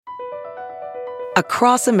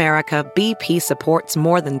Across America, BP supports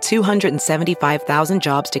more than 275,000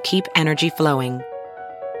 jobs to keep energy flowing.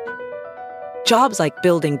 Jobs like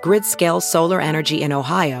building grid-scale solar energy in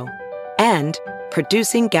Ohio and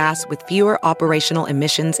producing gas with fewer operational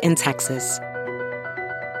emissions in Texas.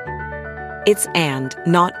 It's and,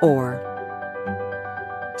 not or.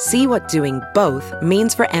 See what doing both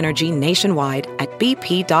means for energy nationwide at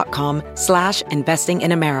bp.com/investing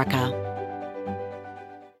in America.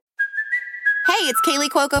 Hey, it's Kaylee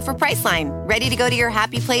Cuoco for Priceline. Ready to go to your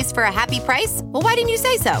happy place for a happy price? Well, why didn't you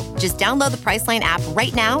say so? Just download the Priceline app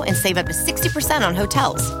right now and save up to 60% on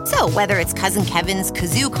hotels. So whether it's Cousin Kevin's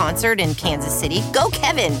Kazoo Concert in Kansas City, go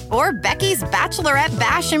Kevin, or Becky's Bachelorette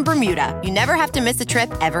Bash in Bermuda, you never have to miss a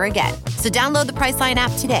trip ever again. So download the Priceline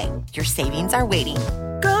app today. Your savings are waiting.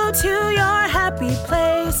 Go to your happy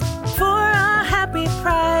place for a happy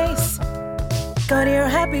price. Go to your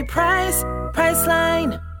happy price,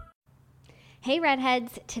 Priceline. Hey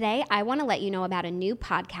Redheads, today I want to let you know about a new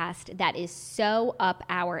podcast that is so up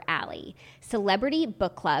our alley. Celebrity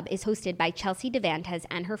Book Club is hosted by Chelsea Devantes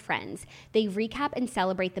and her friends. They recap and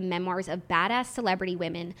celebrate the memoirs of badass celebrity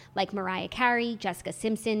women like Mariah Carey, Jessica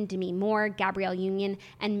Simpson, Demi Moore, Gabrielle Union,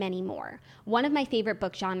 and many more. One of my favorite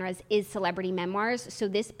book genres is celebrity memoirs, so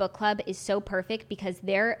this book club is so perfect because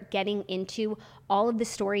they're getting into all of the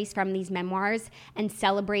stories from these memoirs and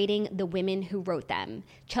celebrating the women who wrote them.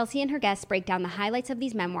 Chelsea and her guests break down the highlights of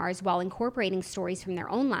these memoirs while incorporating stories from their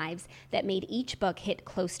own lives that made each book hit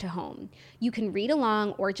close to home. You can read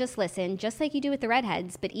along or just listen, just like you do with the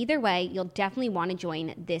Redheads, but either way, you'll definitely want to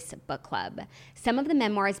join this book club. Some of the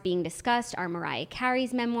memoirs being discussed are Mariah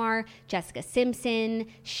Carey's memoir, Jessica Simpson,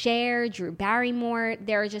 Cher, Drew Barrymore.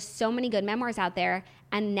 There are just so many good memoirs out there,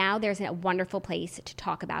 and now there's a wonderful place to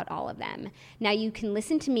talk about all of them. Now you can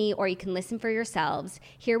listen to me or you can listen for yourselves.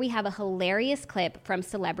 Here we have a hilarious clip from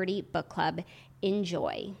Celebrity Book Club.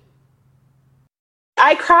 Enjoy.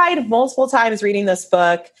 I cried multiple times reading this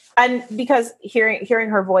book, and because hearing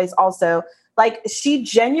her voice also, like she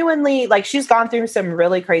genuinely, like she's gone through some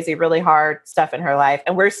really crazy, really hard stuff in her life,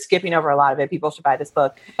 and we're skipping over a lot of it. People should buy this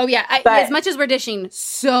book. Oh yeah, as much as we're dishing,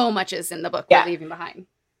 so much is in the book we're leaving behind.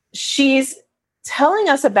 She's telling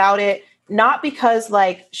us about it not because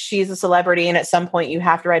like she's a celebrity and at some point you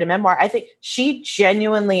have to write a memoir. I think she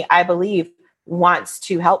genuinely, I believe, wants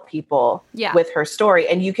to help people with her story.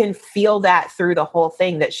 And you can feel that through the whole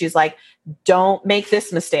thing, that she's like, don't make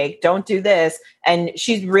this mistake. Don't do this. And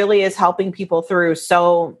she really is helping people through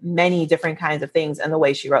so many different kinds of things in the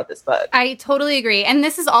way she wrote this book. I totally agree. And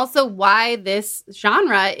this is also why this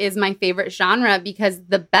genre is my favorite genre, because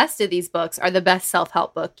the best of these books are the best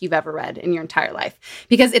self-help book you've ever read in your entire life.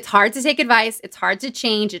 Because it's hard to take advice. It's hard to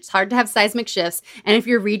change. It's hard to have seismic shifts. And if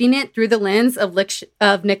you're reading it through the lens of Nick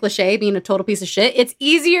Lachey being a total piece of shit, it's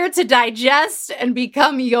easier to digest and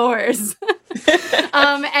become yours.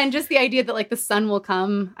 And just the idea that like the sun will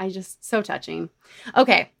come, so touching.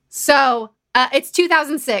 Okay, so it's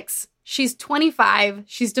 2006. She's 25,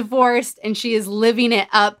 she's divorced, and she is living it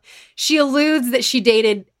up. She alludes that she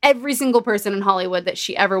dated every single person in Hollywood that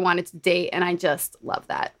she ever wanted to date, and I just love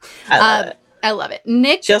that. I love it.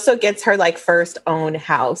 Nick. She also gets her like first own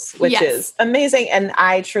house, which is amazing. And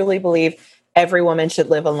I truly believe every woman should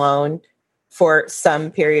live alone for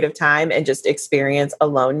some period of time and just experience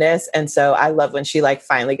aloneness. And so I love when she like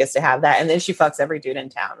finally gets to have that. And then she fucks every dude in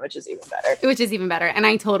town, which is even better. And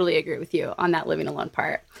I totally agree with you on that living alone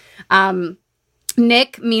part.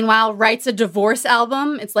 Nick, meanwhile, writes a divorce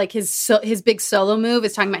album. It's like his big solo move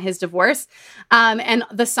is talking about his divorce. And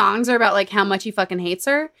the songs are about like how much he fucking hates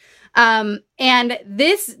her. And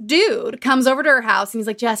this dude comes over to her house and he's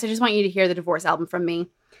like, Jess, I just want you to hear the divorce album from me.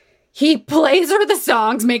 He plays her the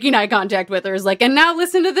songs, making eye contact with her. Is like, and now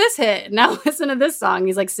listen to this hit. Now listen to this song.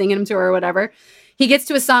 He's like singing them to her or whatever. He gets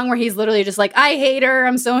to a song where he's literally just like, I hate her.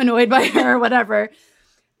 I'm so annoyed by her or whatever.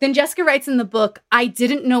 Then Jessica writes in the book, I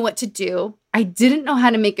didn't know what to do. I didn't know how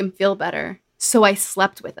to make him feel better. So I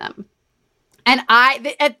slept with him. And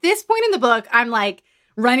at this point in the book, I'm like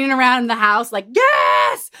running around the house like,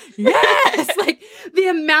 yes, like the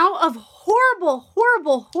amount of horrible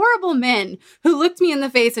men who looked me in the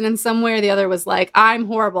face and in some way or the other was like, I'm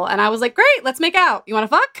horrible. And I was like, great, let's make out. You want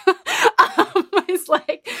to fuck? It's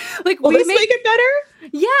like, well, let's make it better.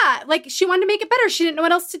 Yeah. Like she wanted to make it better. She didn't know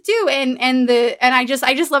what else to do. And I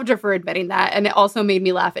just loved her for admitting that. And it also made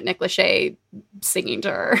me laugh at Nick Lachey singing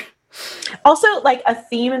to her. Also, like a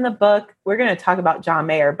theme in the book, we're going to talk about John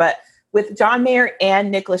Mayer, but with John Mayer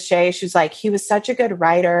and Nick Lachey, she was like, he was such a good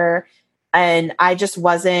writer. And I just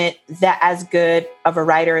wasn't that as good of a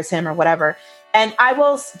writer as him or whatever. And I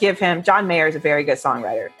will give him, John Mayer is a very good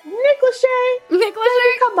songwriter. Nick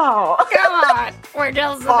Lachey, come on. we're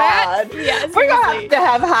jealous of God. that. Yeah, We're going to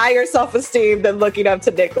have higher self-esteem than looking up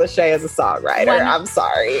to Nick Lachey as a songwriter. I'm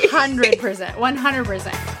sorry. 100%.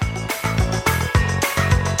 100%.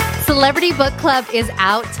 Celebrity Book Club is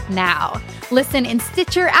out now. Listen in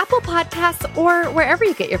Stitcher, Apple Podcasts, or wherever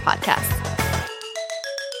you get your podcasts.